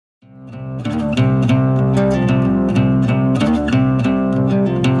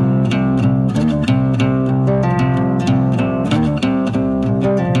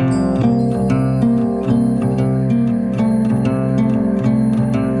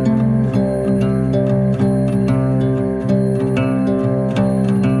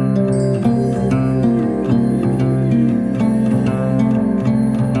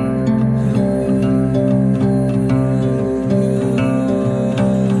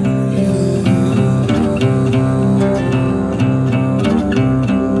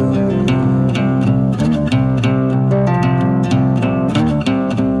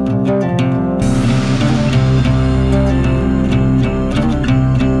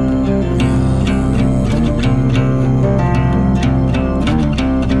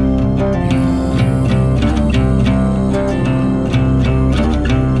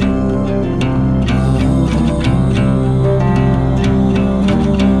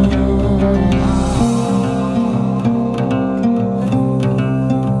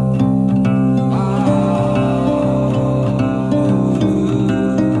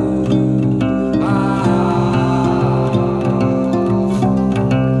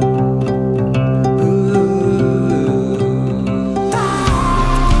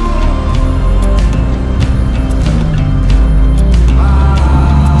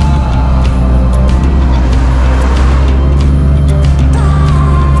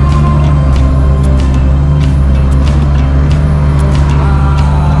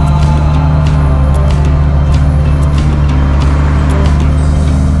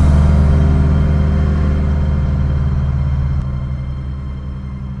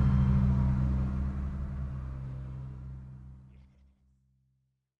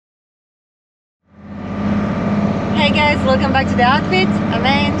welcome back to The Outfit. I'm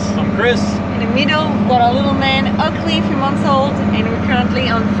Ange. I'm Chris. In the middle, we've got our little man, Oakley, 3 months old, and we're currently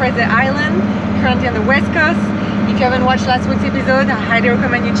on Fraser Island, currently on the west coast. If you haven't watched last week's episode, I highly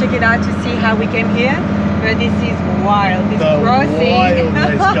recommend you check it out to see how we came here. But this is wild, this crossing. Wild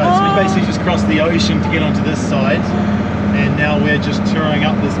West Coast. We basically just crossed the ocean to get onto this side, and now we're just touring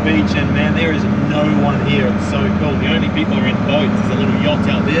up this beach, and man, there is no one here. It's so cool. The only people are in boats. There's a little yacht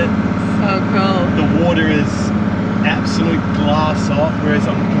out there. So cool. The water is absolute glass off, whereas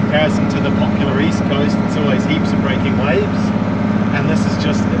in comparison to the popular East Coast, it's always heaps of breaking waves. And this is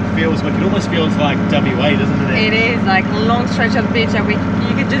just, it feels like, it almost feels like WA, doesn't it? It is like a long stretch of beach that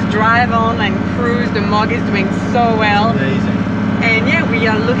you could just drive on and cruise. The Mog is doing so well. Amazing. And yeah, we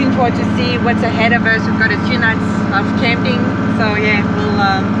are looking forward to see what's ahead of us. We've got a few nights of camping, so yeah,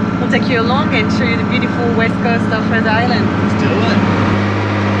 we'll take you along and show you the beautiful west coast of Fraser Island. Let's do it.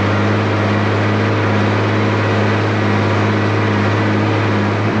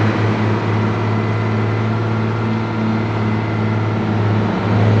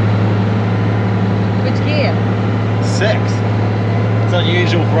 Sixth. It's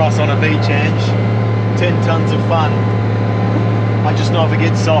unusual for us on a beach, Ange. 10 tons of fun. I just know if it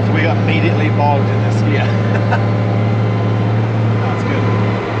gets soft, we got immediately bogged in this gear. That's good.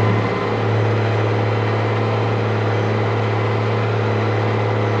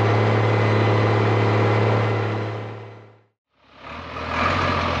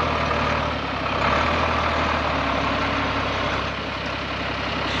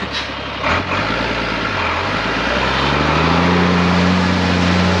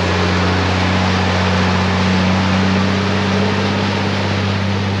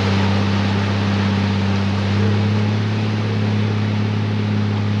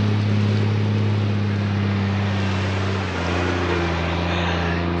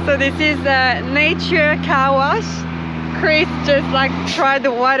 So this is a nature car wash. Chris just like tried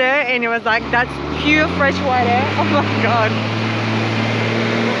the water and it was like, that's pure fresh water. Oh my god.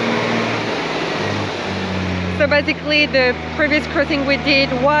 So basically the previous crossing we did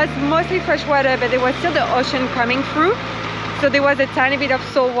was mostly fresh water, but there was still the ocean coming through. So there was a tiny bit of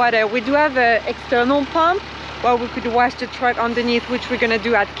salt water. We do have an external pump where we could wash the truck underneath, which we're gonna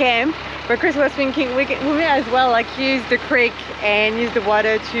do at camp. But Chris was thinking we may as well like use the creek and use the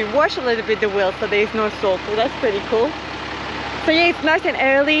water to wash a little bit the wheels so there is no salt. So that's pretty cool. So yeah, it's nice and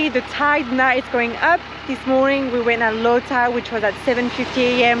early. The tide now is going up. This morning we went at low tide, which was at 7:50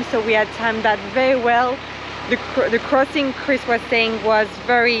 a.m. so we had timed that very well. The crossing, Chris was saying, was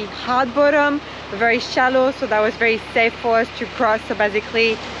very hard bottom, very shallow, so that was very safe for us to cross. So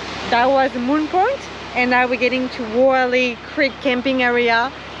basically that was Moon Point, and now we're getting to Woralie Creek camping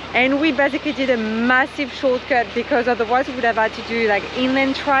area. And we basically did a massive shortcut because otherwise we would have had to do like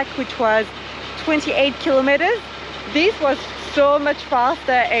inland track, which was 28 kilometers. This was so much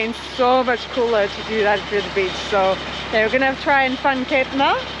faster and so much cooler to do that to the beach. So yeah, we're gonna try and find Cape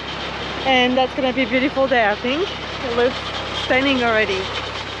now, and that's gonna be a beautiful day, I think. It looks stunning already.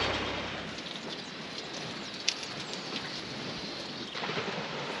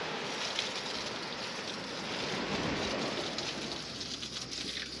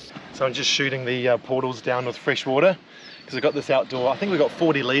 So I'm just shooting the portals down with fresh water because I've got this outdoor, I think we've got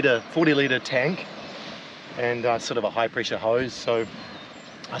 40 litre tank and sort of a high pressure hose. So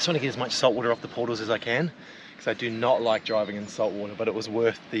I just want to get as much salt water off the portals as I can because I do not like driving in salt water, but it was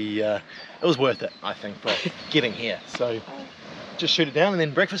worth it, I think, for getting here. So just shoot it down and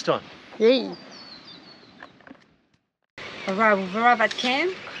then breakfast time. Yay! Alright, we've arrived at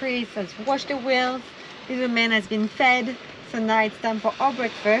camp. Chris has washed the wheels. Little man has been fed. So now it's time for our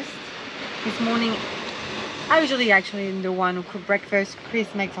breakfast. This morning, I usually actually the one who cook breakfast.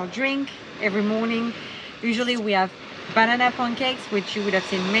 Chris makes our drink every morning. Usually we have banana pancakes, which you would have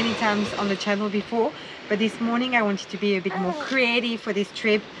seen many times on the channel before. But this morning I wanted to be a bit more creative for this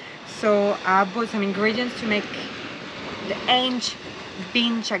trip. So I bought some ingredients to make the Ange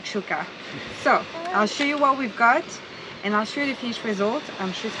bean shakshuka. So I'll show you what we've got and I'll show you the finished result.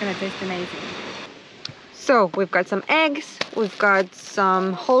 I'm sure it's gonna taste amazing. So we've got some eggs, we've got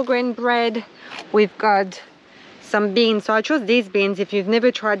some whole grain bread, we've got some beans. So I chose these beans. If you've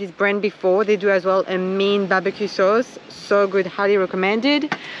never tried this brand before, they do as well a mean barbecue sauce. So good, highly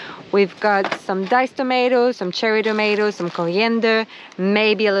recommended. We've got some diced tomatoes, some cherry tomatoes, some coriander,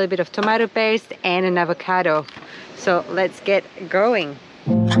 maybe a little bit of tomato paste and an avocado. So let's get going.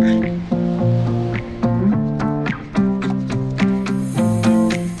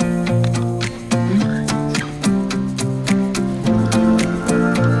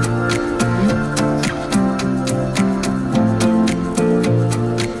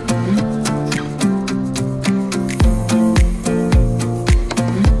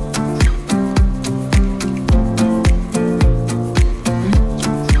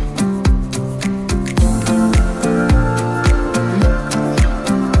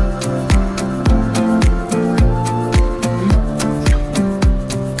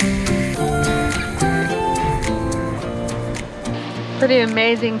 Pretty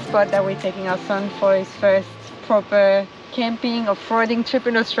amazing spot that we're taking our son for his first proper camping off-roading trip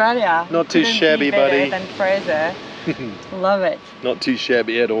in Australia. Not too shabby, buddy. Than Fraser. Love it. Not too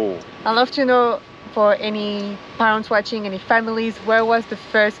shabby at all. I'd love to know, for any parents watching, any families, where was the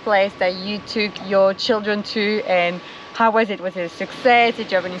first place that you took your children to, and how was it? Was it a success? Did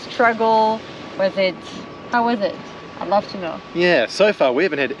you have any struggle? How was it? I'd love to know. Yeah, so far we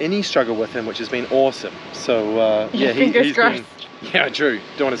haven't had any struggle with him, which has been awesome. So yeah, he's been, yeah, true.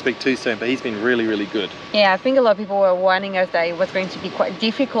 Don't want to speak too soon, but he's been really, really good. Yeah, I think a lot of people were warning us that it was going to be quite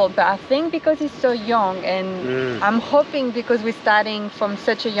difficult, but I think because he's so young, and I'm hoping because we're starting from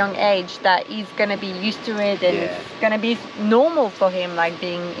such a young age that he's gonna be used to it, and it's gonna be normal for him, like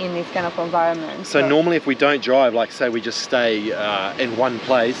being in this kind of environment. So normally if we don't drive, like say we just stay in one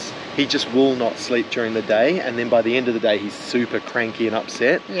place, he just will not sleep during the day, and then by the end of the day he's super cranky and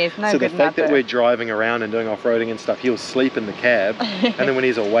upset. Yeah, it's no so the good fact napper. that we're driving around and doing off-roading and stuff, he'll sleep in the cab, and then when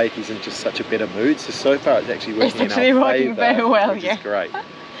he's awake he's in just such a better mood. So far it's actually working in our favour, very well, which is great.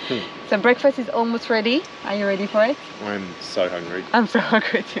 So breakfast is almost ready. Are you ready for it? I'm so hungry. I'm so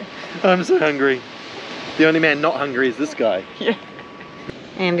hungry too. I'm so hungry. The only man not hungry is this guy. Yeah.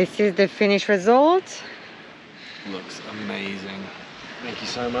 And this is the finished result. Looks amazing. Thank you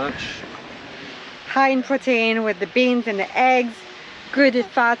so much. High in protein with the beans and the eggs. Good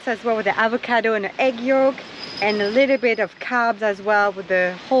fats as well with the avocado and the egg yolk. And a little bit of carbs as well with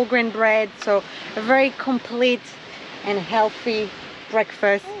the whole grain bread. So a very complete and healthy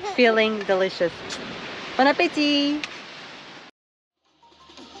breakfast, feeling delicious. Bon appetit!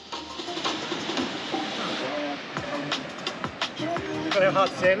 Look at how hard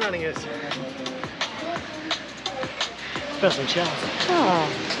sand running is. Got some chills. Oh.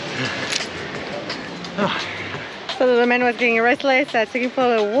 So the little man was getting restless. I took him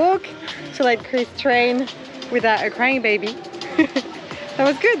for a walk to let Chris train without a crying baby. That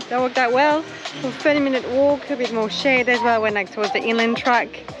was good. That worked out well. A 30-minute walk, a bit more shade as well. Went like towards the inland track.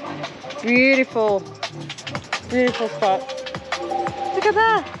 Beautiful, beautiful spot. Look at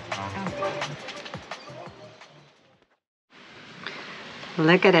that.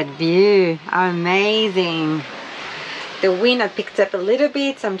 Look at that view. Amazing. The wind had picked up a little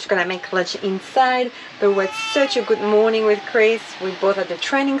bit, so I'm just gonna make lunch inside. But it was such a good morning with Chris. We both had the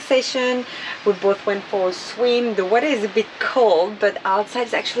training session. We both went for a swim. The water is a bit cold, but outside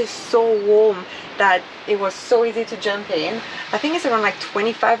is actually so warm that it was so easy to jump in. I think it's around like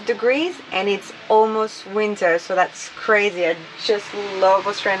 25 degrees and it's almost winter, so that's crazy. I just love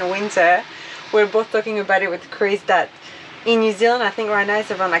Australian winter. We're both talking about it with Chris that in New Zealand, I think right now it's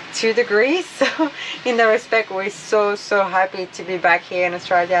around like 2 degrees. So in that respect, we're so happy to be back here in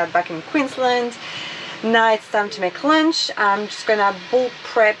Australia, back in Queensland. Now it's time to make lunch. I'm just gonna bulk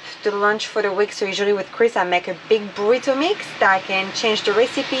prep the lunch for the week. So usually with Chris, I make a big burrito mix that I can change the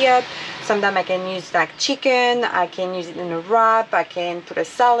recipe up. Sometimes I can use like chicken, I can use it in a wrap, I can put a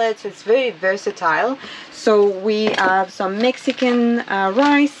salad. So it's very versatile. So we have some Mexican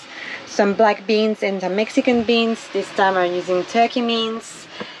rice, some black beans and some Mexican beans. This time I'm using turkey beans.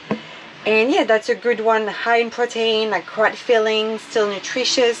 And yeah, that's a good one. High in protein, like quite filling, still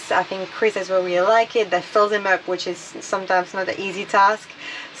nutritious. I think Chris as well really like it. That fills him up, which is sometimes not an easy task.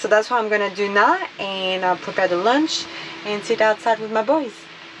 So that's what I'm gonna do now, and I'll prepare the lunch and sit outside with my boys.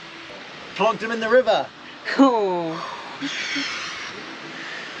 Plonked him in the river. Oh.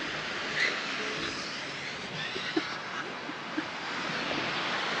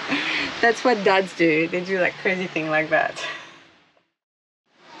 That's what dads do. They do like crazy thing like that.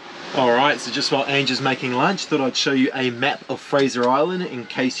 Alright, so just while Ange is making lunch, thought I'd show you a map of Fraser Island in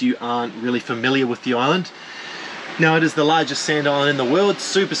case you aren't really familiar with the island. Now it is the largest sand island in the world,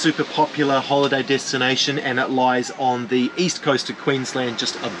 super popular holiday destination, and it lies on the east coast of Queensland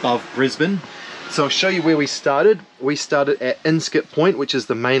just above Brisbane. So I'll show you where we started. We started at Inskip Point, which is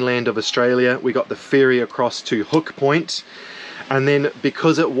the mainland of Australia. We got the ferry across to Hook Point, and then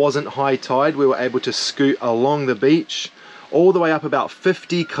because it wasn't high tide, we were able to scoot along the beach all the way up about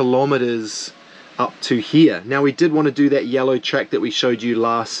 50 kilometers up to here. Now we did want to do that yellow track that we showed you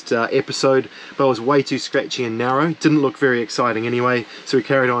last episode, but it was way too scratchy and narrow. Didn't look very exciting anyway, so we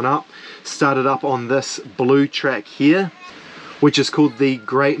carried on up. Started up on this blue track here, which is called the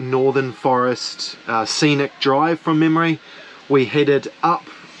Great Northern Forest Scenic Drive from memory. We headed up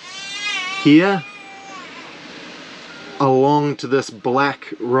here along to this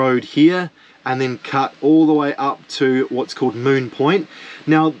black road here, and then cut all the way up to what's called Moon Point.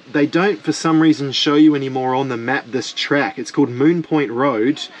 Now, they don't for some reason show you anymore on the map this track. It's called Moon Point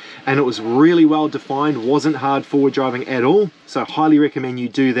Road, and it was really well defined, wasn't hard forward driving at all, so highly recommend you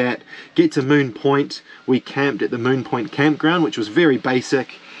do that. Get to Moon Point. We camped at the Moon Point campground, which was very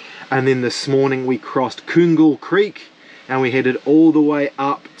basic, and then this morning we crossed Coongul Creek and we headed all the way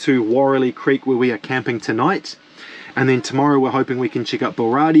up to Woralie Creek, where we are camping tonight. And then tomorrow we're hoping we can check out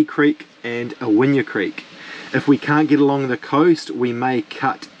Bowarrady Creek and Awinya Creek. If we can't get along the coast, we may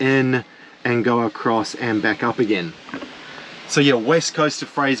cut in and go across and back up again. So yeah, west coast of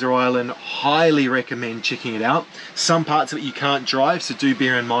Fraser Island, highly recommend checking it out. Some parts of it you can't drive, so do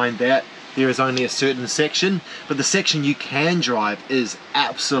bear in mind that there is only a certain section, but the section you can drive is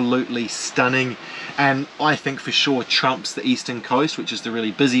absolutely stunning, and I think for sure trumps the eastern coast, which is the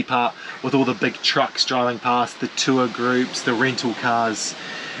really busy part with all the big trucks driving past, the tour groups, the rental cars,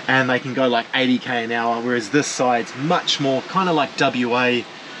 and they can go like 80k an hour, whereas this side's much more kind of like WA,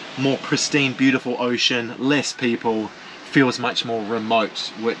 more pristine, beautiful ocean, less people, feels much more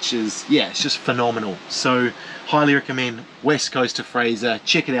remote, which is, yeah, it's just phenomenal. So highly recommend west coast of Fraser.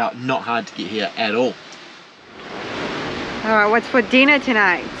 Check it out, not hard to get here at all. All right, what's for dinner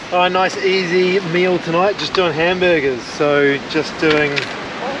tonight? Oh, nice easy meal tonight, just doing hamburgers. So just doing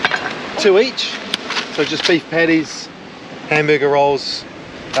 2 each. So just beef patties, hamburger rolls,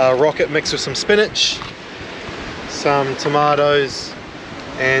 rocket mixed with some spinach, some tomatoes,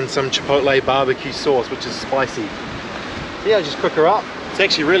 and some chipotle barbecue sauce, which is spicy. Yeah, just cook her up. It's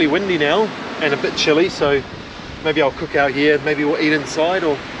actually really windy now and a bit chilly, so maybe I'll cook out here. Maybe we'll eat inside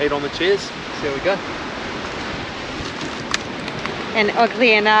or eat on the chairs. See how we go. And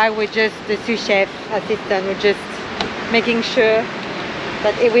Ugly and I, we're just the sous chef assistant. We're just making sure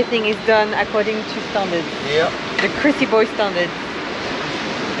that everything is done according to standards. Yeah. The Chrissy Boy standards.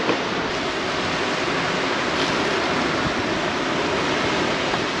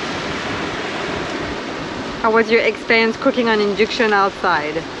 How was your experience cooking on induction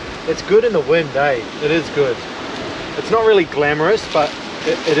outside? It's good in the wind, eh? It is good. It's not really glamorous, but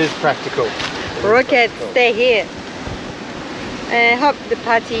it is practical. Rocket, stay here. I hope the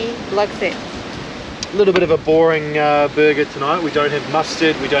patty likes it. A little bit of a boring burger tonight. We don't have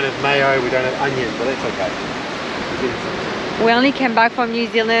mustard, we don't have mayo, we don't have onion, but that's okay. We only came back from New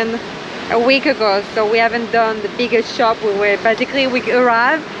Zealand a week ago, so we haven't done the biggest shop. We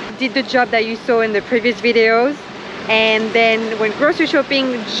arrived, did the job that you saw in the previous videos, and then went grocery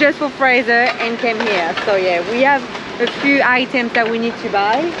shopping just for Fraser and came here. So yeah, we have a few items that we need to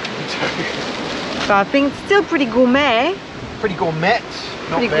buy. So I think it's still pretty gourmet. Pretty gourmet,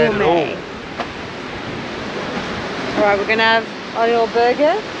 not pretty bad gourmet. at all. Alright, we're gonna have a little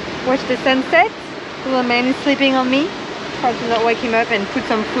burger, watch the sunset. The little man is sleeping on me. Try to not wake him up and put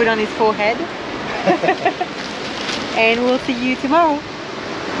some food on his forehead. And we'll see you tomorrow.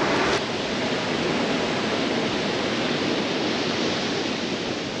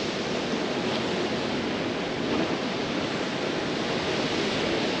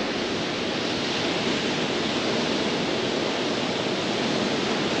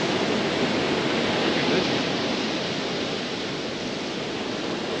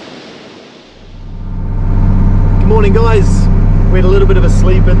 Morning guys, we had a little bit of a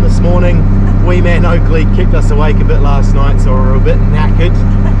sleep in this morning. Wee man Oakley kicked us awake a bit last night, so we're a bit knackered.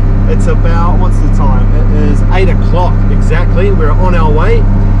 It's about, what's the time? It is 8 o'clock exactly. We're on our way,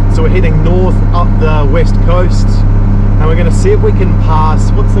 so we're heading north up the west coast, and we're going to see if we can pass,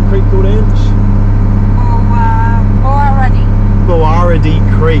 what's the creek called, Ange?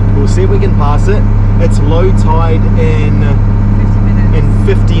 Bowarrady Creek. We'll see if we can pass it. It's low tide in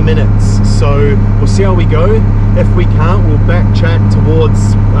 50 minutes, so we'll see how we go. If we can't, we'll backtrack towards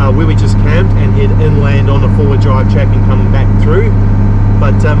where we just camped and head inland on a forward drive track and come back through.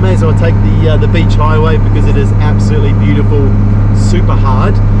 But may as well take the beach highway because it is absolutely beautiful, super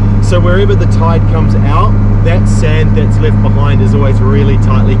hard. So wherever the tide comes out, that sand that's left behind is always really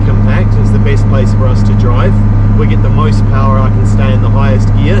tightly compact. It's the best place for us to drive. We get the most power. I can stay in the highest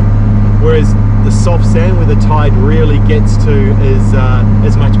gear. Whereas the soft sand where the tide really gets to is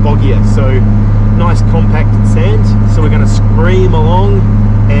much boggier. So nice compacted sand. So we're going to scream along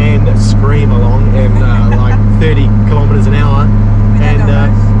and like 30 kilometers an hour. And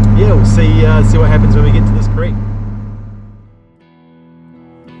yeah, we'll see what happens when we get to this creek.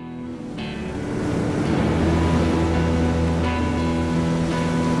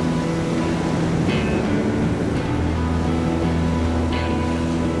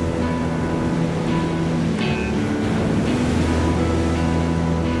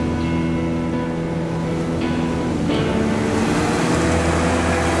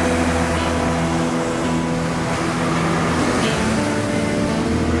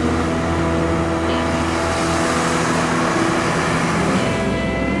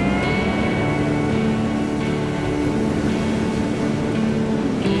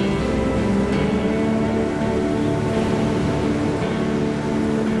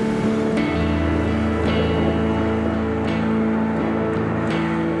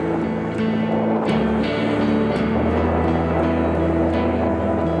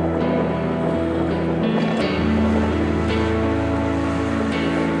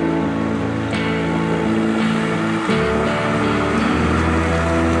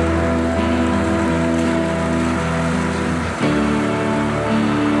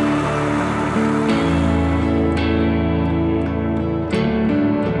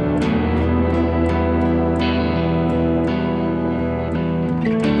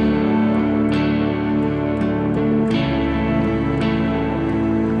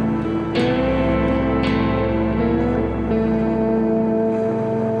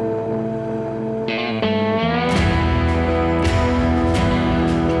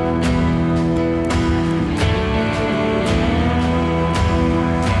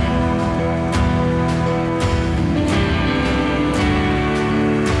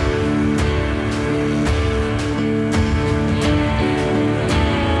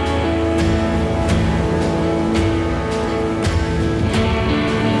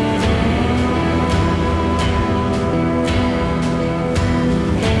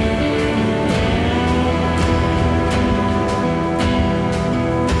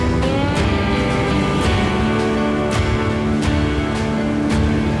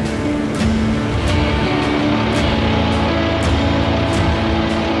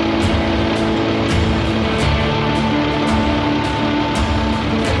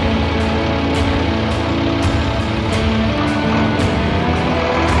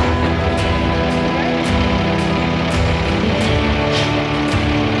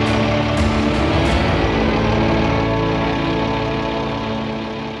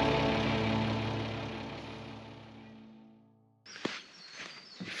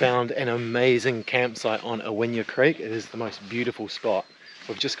 found an amazing campsite on Awinya Creek. It is the most beautiful spot.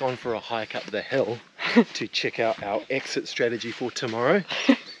 We've just gone for a hike up the hill to check out our exit strategy for tomorrow,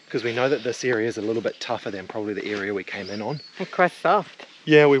 because we know that this area is a little bit tougher than probably the area we came in on. It's quite soft.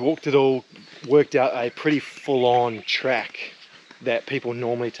 Yeah, we walked it all, worked out a pretty full-on track that people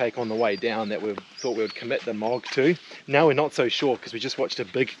normally take on the way down that we thought we would commit the MOG to. Now we're not so sure, because we just watched a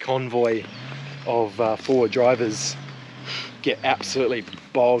big convoy of forward drivers get absolutely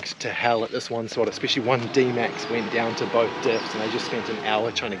bogged to hell at this one spot, especially one D-Max went down to both diffs and they just spent an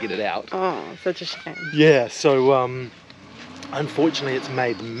hour trying to get it out. Oh, such a shame. Yeah, so unfortunately it's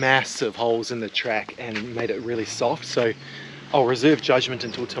made massive holes in the track and made it really soft, so I'll reserve judgment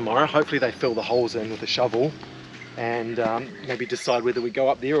until tomorrow. Hopefully they fill the holes in with a shovel and maybe decide whether we go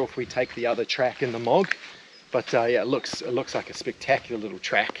up there or if we take the other track in the MOG. But yeah, it looks like a spectacular little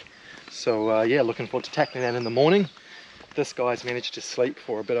track. So yeah, looking forward to tackling that in the morning. This guy's managed to sleep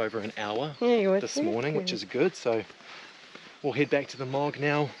for a bit over an hour this morning, which is good. So we'll head back to the MOG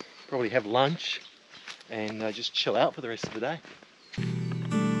now, probably have lunch and just chill out for the rest of the day.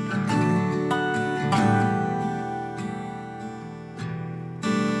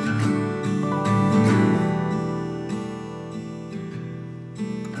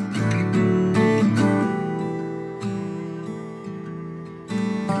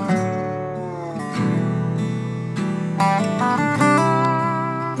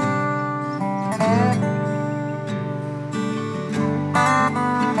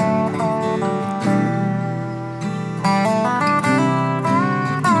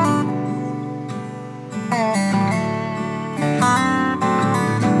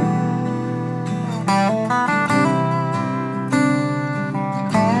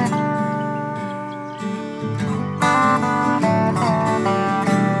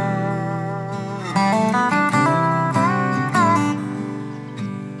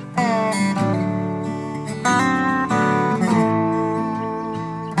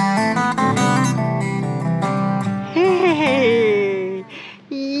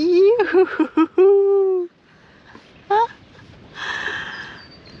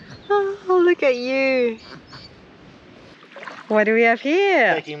 Oh, look at you. What do we have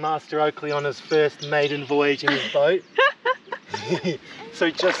here? Taking Master Oakley on his first maiden voyage in his boat. So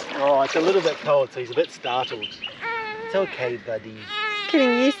just, oh, it's a little bit cold, so he's a bit startled. It's okay, buddy.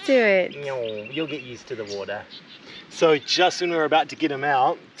 Getting used to it. You'll get used to the water. So just when we were about to get him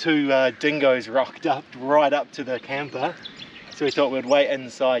out, two dingoes rocked up right up to the camper. So we thought we'd wait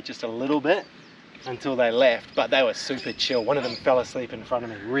inside just a little bit until they left, but they were super chill. One of them fell asleep in front of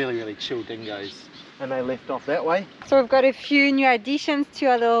me. Really, really chill dingoes. And they left off that way. So we've got a few new additions to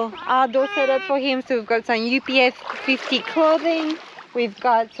our little outdoor setup for him. So we've got some UPF 50 clothing. We've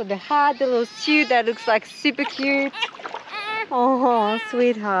got the hat, the little suit that looks like super cute. Oh,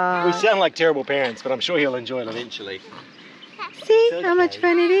 sweetheart. We sound like terrible parents, but I'm sure he'll enjoy it eventually. See how much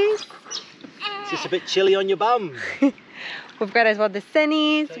fun it is? It's just a bit chilly on your bum. We've got as well the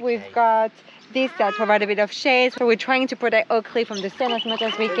sunnies. Okay. We've got this that provide a bit of shade. So we're trying to protect Oakley from the sun as much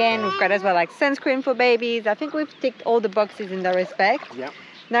as we can. We've got as well like sunscreen for babies. I think we've ticked all the boxes in that respect. Yep.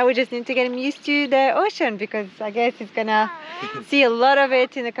 Now we just need to get him used to the ocean, because I guess he's gonna see a lot of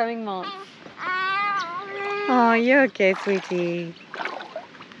it in the coming months. Oh, you're okay, sweetie.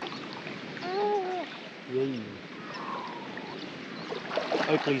 Yay.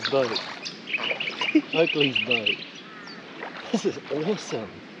 Oakley's boat. Oakley's boat. This is awesome.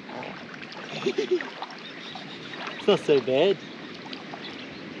 It's not so bad.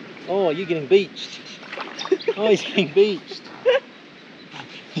 Oh, you're getting beached. Oh, he's getting beached.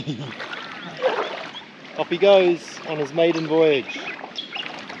 Off he goes on his maiden voyage.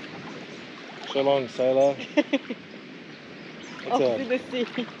 So long, sailor.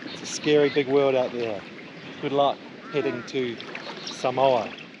 It's a scary big world out there. Good luck heading to Samoa.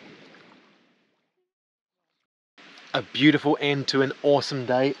 A beautiful end to an awesome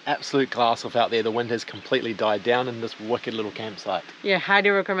day. Absolute glass off out there. The wind has completely died down in this wicked little campsite. Yeah, highly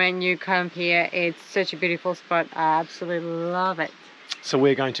recommend you come here. It's such a beautiful spot. I absolutely love it. So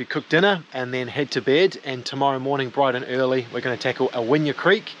we're going to cook dinner and then head to bed, and tomorrow morning bright and early we're going to tackle Awinya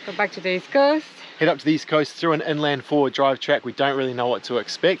Creek. Go back to the East Coast. Head up to the East Coast through an inland forward drive track. We don't really know what to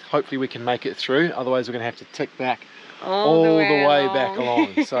expect. Hopefully we can make it through, otherwise we're going to have to tick back all the way back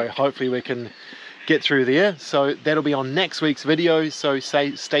along. So hopefully we can get through there. So that'll be on next week's video, so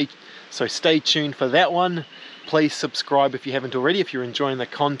stay tuned for that one. Please subscribe if you haven't already, if you're enjoying the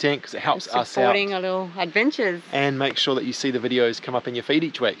content, because it helps us out. Supporting our little adventures. And make sure that you see the videos come up in your feed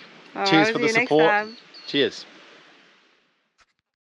each week. Cheers for the support. Cheers.